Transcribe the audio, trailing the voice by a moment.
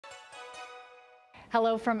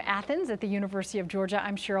Hello from Athens at the University of Georgia.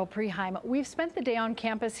 I'm Cheryl Preheim. We've spent the day on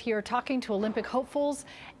campus here talking to Olympic hopefuls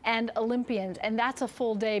and Olympians, and that's a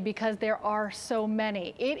full day because there are so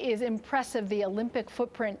many. It is impressive, the Olympic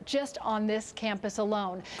footprint just on this campus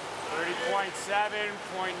alone. 30.7,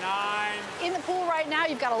 0.9. In the pool right now,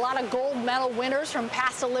 you've got a lot of gold medal winners from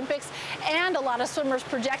past Olympics and a lot of swimmers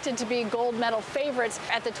projected to be gold medal favorites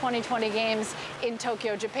at the 2020 Games in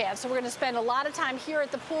Tokyo, Japan. So we're going to spend a lot of time here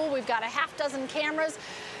at the pool. We've got a half dozen cameras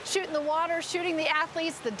shooting the water, shooting the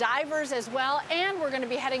athletes, the divers as well, and we're going to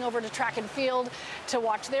be heading over to track and field to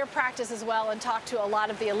watch their practice as well and talk to a lot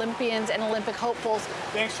of the Olympians and Olympic hopefuls.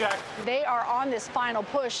 Thanks, Jack. They are on this final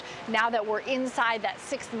push now that we're inside that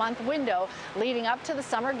 6-month window leading up to the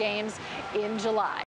Summer Games in July.